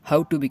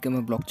How to become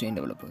a blockchain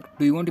developer.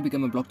 Do you want to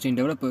become a blockchain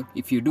developer?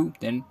 If you do,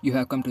 then you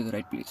have come to the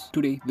right place.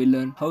 Today, we'll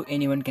learn how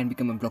anyone can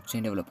become a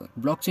blockchain developer.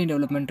 Blockchain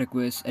development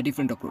requires a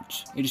different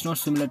approach. It is not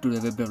similar to the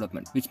web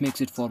development, which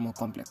makes it far more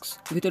complex.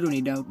 Without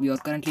any doubt, we are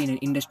currently in an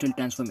industrial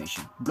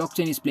transformation.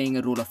 Blockchain is playing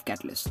a role of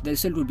catalyst. The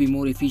result would be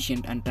more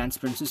efficient and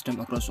transparent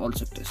system across all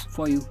sectors.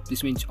 For you,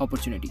 this means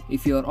opportunity.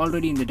 If you are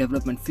already in the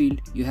development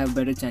field, you have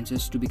better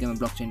chances to become a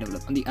blockchain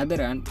developer. On the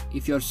other hand,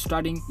 if you are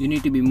starting, you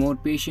need to be more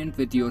patient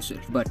with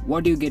yourself. But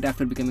what do you get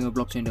after becoming a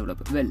blockchain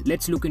developer? Well,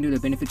 let's look into the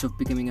benefits of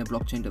becoming a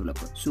blockchain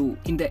developer. So,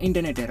 in the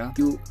internet era,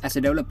 you as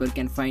a developer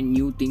can find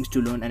new things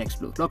to learn and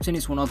explore. Blockchain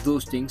is one of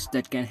those things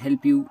that can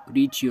help you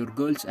reach your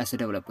goals as a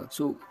developer.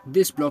 So,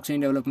 this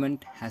blockchain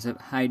development has a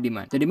high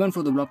demand. The demand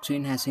for the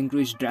blockchain has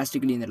increased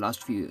drastically in the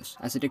last few years.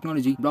 As a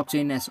technology,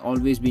 blockchain has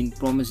always been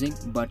promising,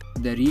 but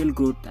the real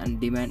growth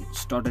and demand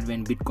started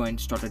when Bitcoin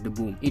started to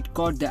boom. It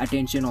caught the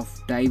attention of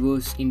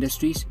diverse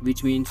industries,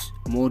 which means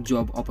more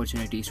job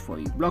opportunities for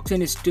you.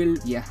 Blockchain is still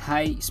a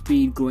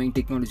high-speed growing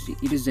technology.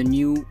 It is the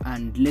new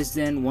and less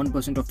than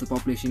 1% of the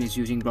population is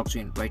using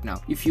blockchain right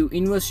now. If you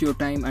invest your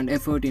time and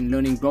effort in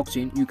learning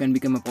blockchain, you can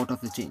become a part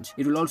of the change.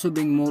 It will also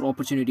bring more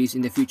opportunities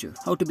in the future.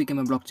 How to become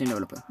a blockchain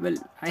developer? Well,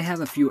 I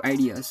have a few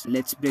ideas.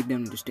 Let's break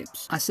them into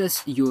steps.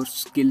 Assess your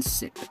skill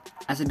set.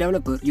 As a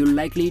developer, you'll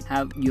likely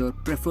have your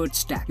preferred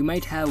stack. You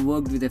might have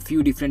worked with a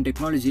few different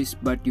technologies,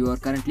 but you are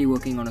currently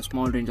working on a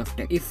small range of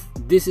tech. If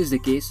this is the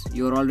case,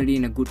 you're already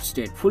in a good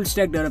state. Full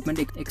stack development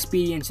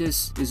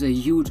experiences is a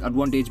huge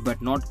advantage, but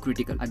not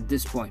critical at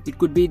this point. It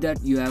could be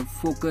that you have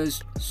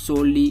focused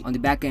solely on the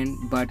back end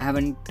but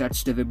haven't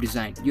touched the web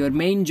design. Your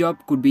main job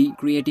could be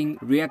creating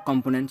React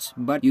components,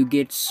 but you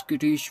get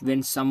skittish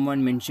when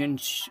someone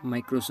mentions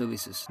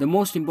microservices. The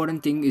most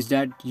important thing is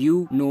that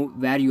you know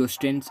where your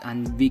strengths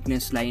and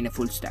weakness lie in a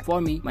full stack.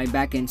 For me, my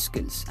back-end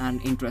skills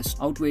and interests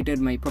outweighed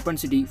my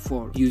propensity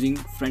for using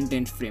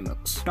front-end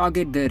frameworks.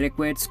 Target the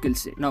required skill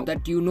set. Now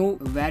that you know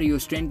where your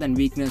strength and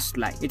weakness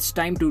lie, it's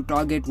time to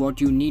target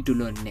what you need to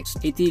learn next.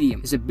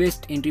 Ethereum is the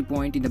best entry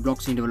point in the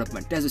blockchain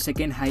development. It has the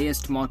second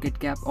highest market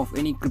cap of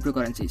any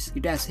cryptocurrencies.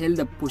 It has held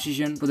the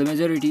position for the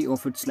majority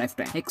of its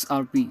lifetime.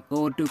 XRP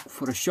overtook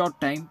for a short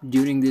time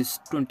during this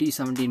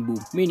 2017 boom,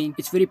 meaning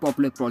it's a very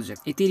popular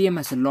project. Ethereum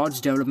has a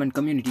large development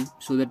community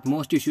so that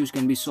most issues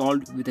can be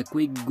solved with a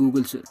quick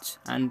Google search,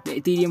 and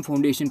the Ethereum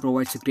Foundation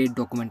provides a great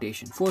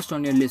documentation. First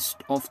on your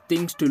list of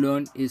things to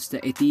learn is the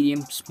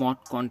Ethereum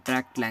smart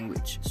contract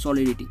language,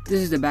 Solidity.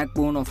 This is the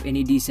backbone of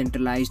any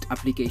decentralized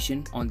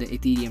application on the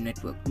Ethereum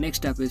network.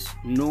 Next up is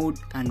Node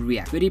and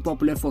React, very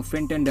popular for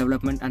front-end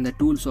development and the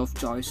tools of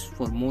choice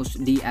for most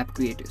app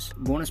creators.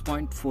 Bonus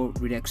point for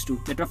Redux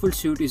 2. The Truffle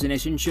suite is an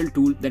essential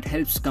tool that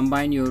helps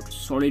combine your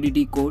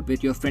Solidity code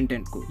with your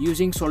front-end code.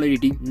 Using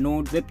Solidity,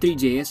 Node,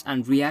 Web3.js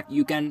and React,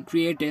 you can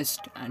create,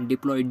 test and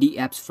deploy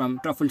apps from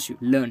Truffle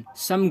suite. Learn.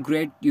 Some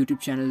great YouTube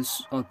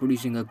channels are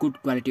producing a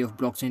good quality of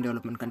blockchain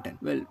development content.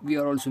 Well, we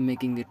are also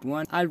making it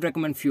one. I'll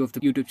recommend few of the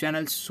YouTube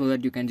channels so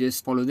that you can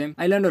just follow them.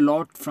 I learned a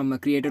lot from a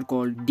creator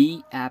called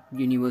D-App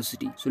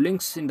University. So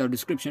links in the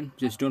description.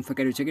 Just don't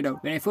forget to check it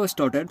out. When I first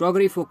started,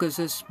 Froggery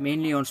focuses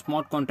mainly on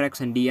smart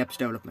contracts and D-apps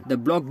development. The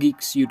Block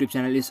Geeks YouTube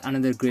channel is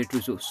another great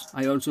resource.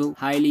 I also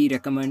highly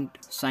recommend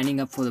signing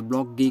up for the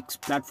Block Geeks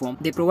platform.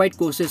 They provide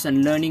courses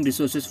and learning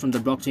resources from the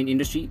blockchain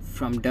industry,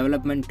 from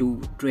development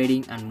to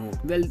trading and more.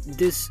 Well,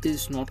 this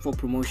is not for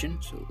promotion,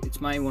 so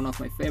it's one of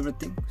my favorite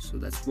things, so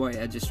that's why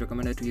I just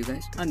recommend it to you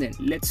guys. And then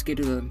let's get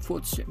to the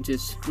fourth step.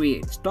 Just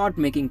create. Start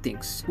making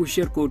things. Push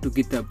your code to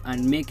GitHub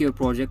and make your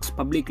projects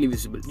publicly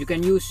visible. You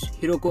can use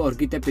Heroku or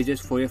GitHub pages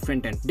for your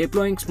front end.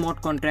 Deploying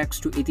smart contracts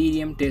to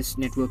Ethereum test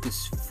network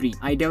is free.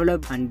 I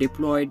developed and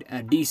deployed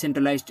a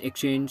decentralized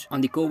exchange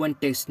on the Coven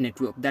test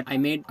network that I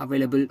made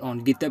available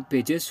on GitHub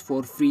pages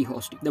for free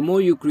hosting. The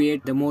more you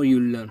create, the more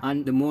you'll learn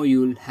and the more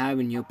you'll have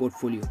in your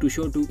portfolio to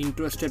show to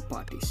interested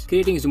parties.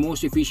 Creating is the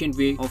most efficient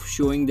way of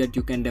showing that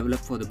you can develop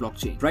for the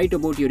blockchain. Write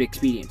about your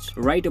experience.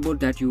 Write about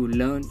that you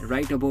learned.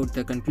 Write about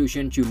the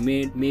conclusions you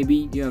made.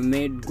 Maybe you have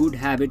made good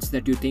habits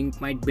that you think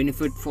might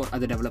benefit for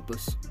other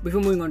developers.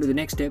 Before moving on to the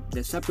next step,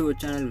 the sub to our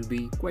channel will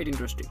be quite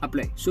interesting.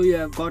 Apply. So you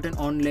have got an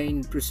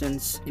online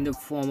presence in the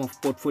form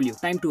of portfolio.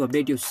 Time to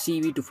update your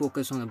CV to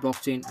focus on the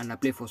blockchain and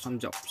apply for some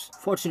jobs.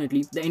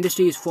 Fortunately, the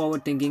industry is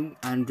forward thinking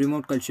and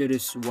remote culture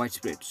is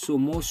widespread. So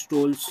most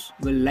roles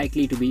will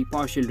likely to be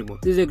partial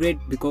remote. This is great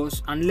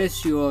because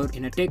unless you are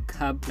in a tech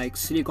hub like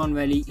Silicon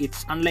Valley,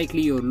 it's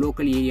unlikely your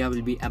local area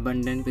will be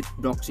abundant with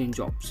blockchain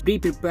jobs. Be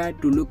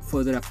prepared to look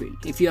further afield.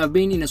 If you have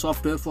been in a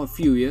software for a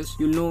few years,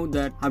 you'll know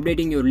that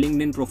updating your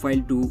LinkedIn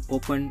profile to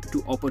open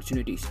to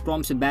opportunities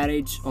prompts a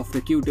barrage of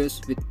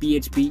recruiters with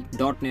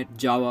PHP, .NET,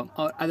 Java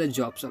or other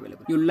jobs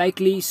available. You'll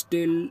likely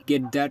still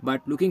get that,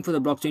 but looking for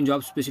the blockchain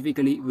job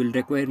specifically will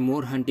require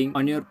more hunting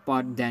on your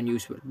part than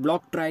usual.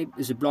 Blocktribe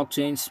is a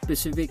blockchain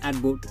specific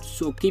ad bot,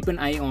 so keep an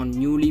eye on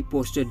newly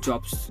posted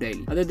jobs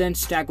daily. Other than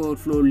Stack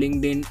Overflow,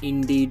 LinkedIn,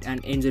 Indeed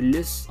and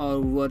AngelList are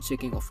worth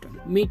checking often.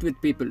 Meet with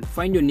people.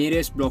 Find your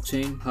nearest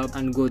blockchain hub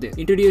and go there.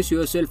 Introduce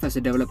yourself as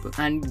a developer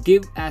and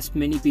give as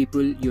many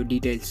people your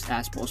details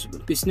as possible.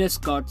 Business business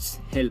cards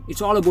help.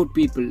 It's all about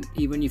people.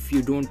 Even if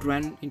you don't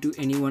run into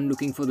anyone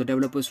looking for the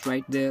developers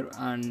right there,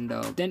 and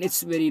then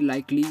it's very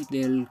likely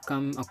they'll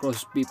come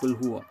across people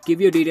who are. Give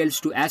your details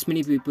to as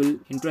many people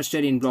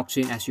interested in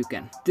blockchain as you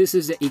can. This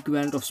is the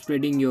equivalent of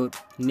spreading your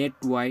net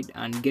wide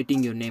and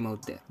getting your name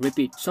out there.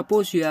 Repeat.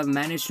 Suppose you have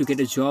managed to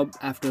get a job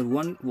after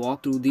one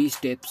walk through these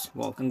steps.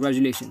 Wow,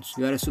 congratulations,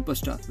 you are a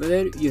superstar,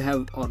 whether you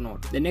have or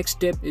not. The next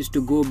step is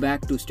to go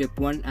back to step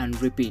 1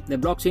 and repeat. The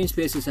blockchain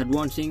space is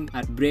advancing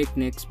at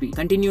breakneck speed.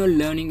 Continual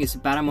learning is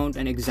paramount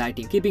and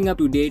exciting. Keeping up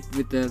to date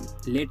with the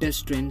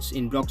latest trends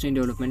in blockchain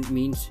development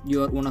means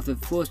you are one of the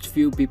first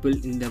few people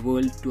in the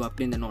world to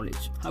obtain the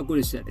knowledge. How good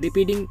is that?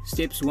 Repeating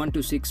steps 1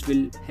 to 6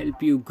 will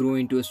help you grow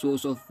into a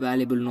source of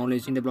valuable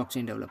knowledge in the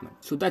blockchain development.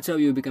 So that's how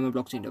you become a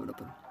blockchain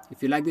developer.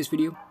 If you like this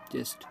video,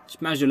 just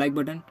smash the like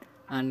button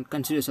and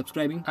consider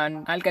subscribing,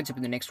 and I'll catch up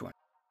in the next one.